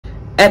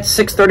At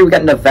 6:30, we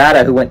got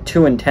Nevada, who went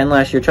 2-10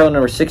 last year. Trail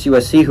number 6,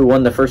 USC, who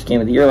won the first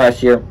game of the year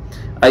last year.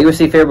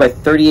 USC favored by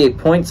 38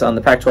 points on the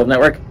Pac-12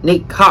 network.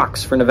 Nate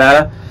Cox for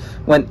Nevada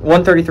went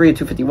 133 at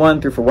 251,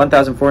 threw for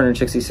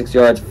 1,466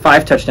 yards,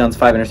 5 touchdowns,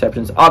 5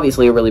 interceptions.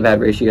 Obviously a really bad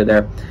ratio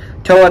there.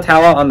 Toa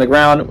Tawa on the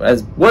ground,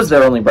 as was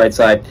their only bright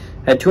side,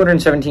 had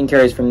 217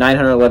 carries for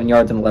 911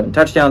 yards and 11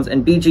 touchdowns,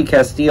 and BG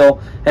Castile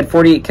had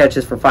 48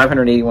 catches for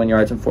 581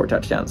 yards and 4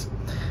 touchdowns.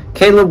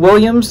 Caleb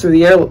Williams through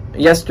the air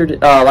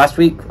last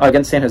week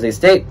against San Jose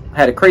State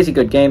had a crazy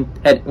good game.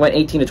 Went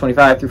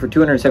 18-25, threw for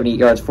 278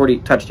 yards, 40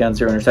 touchdowns,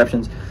 0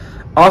 interceptions.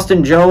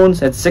 Austin Jones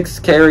had 6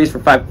 carries for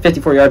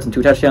 54 yards and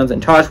 2 touchdowns,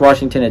 and Taj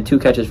Washington had 2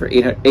 catches for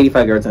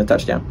 85 yards and a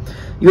touchdown.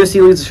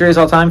 USC leads the series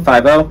all time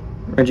 5-0,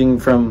 ranging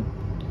from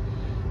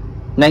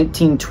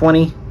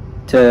 1920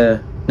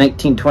 to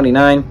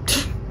 1929.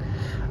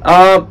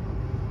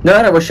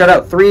 Nevada was shut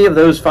out 3 of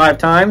those 5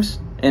 times,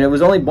 and it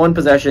was only 1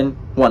 possession,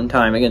 1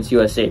 time against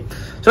USC.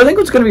 So I think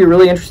what's going to be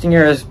really interesting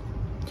here is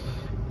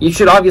you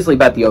should obviously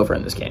bet the over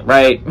in this game,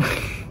 right?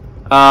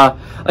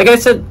 Like I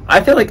said,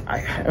 I feel like,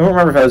 I don't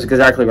remember if I was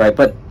exactly right,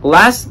 but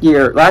last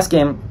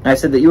game, I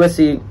said that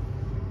USC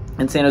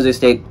and San Jose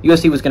State,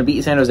 USC was going to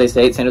beat San Jose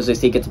State. San Jose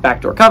State gets a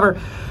backdoor cover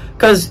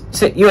because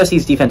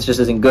USC's defense just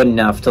isn't good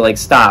enough to, like,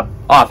 stop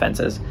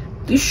offenses.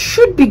 They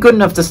should be good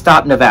enough to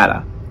stop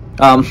Nevada.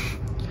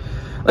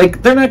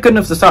 Like, they're not good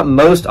enough to stop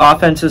most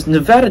offenses.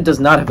 Nevada does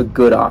not have a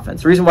good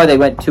offense. The reason why they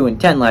went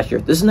 2-10 last year,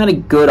 this is not a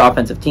good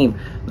offensive team.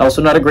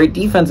 Also not a great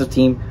defensive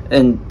team.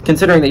 And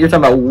considering that you're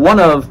talking about one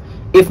of,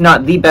 if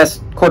not the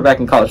best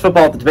quarterback in college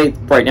football, the debate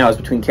right now is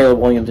between Caleb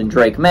Williams and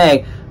Drake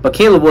May. But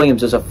Caleb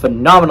Williams is a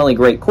phenomenally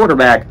great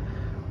quarterback.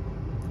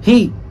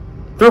 He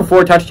threw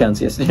 4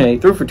 touchdowns yesterday. He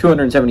threw for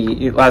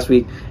 270 last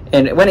week.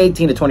 And it went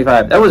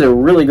 18-25. That was a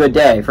really good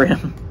day for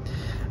him.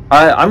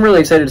 I'm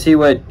really excited to see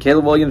what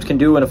Caleb Williams can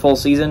do in a full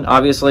season.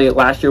 Obviously,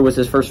 last year was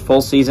his first full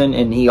season,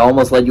 and he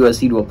almost led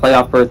USC to a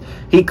playoff berth.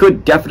 He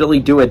could definitely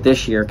do it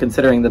this year,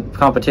 considering the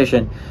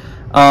competition.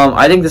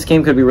 I think this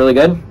game could be really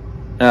good.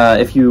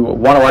 If you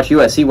want to watch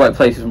USC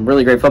play some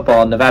really great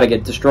football and Nevada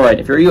get destroyed,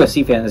 if you're a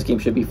USC fan, this game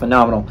should be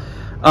phenomenal.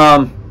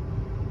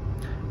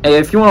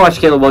 If you want to watch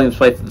Caleb Williams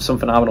play some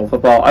phenomenal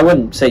football, I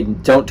wouldn't say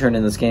don't turn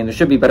in this game. There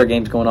should be better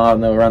games going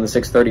on, though, around the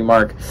 6:30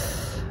 mark.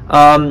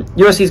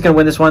 USC is going to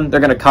win this one. They're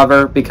going to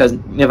cover because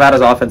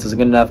Nevada's offense isn't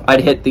good enough. I'd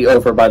hit the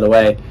over, by the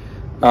way.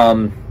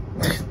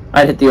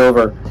 I'd hit the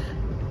over.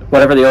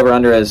 Whatever the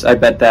over-under is, I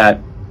bet that.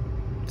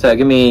 So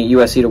give me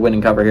USC to win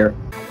and cover here.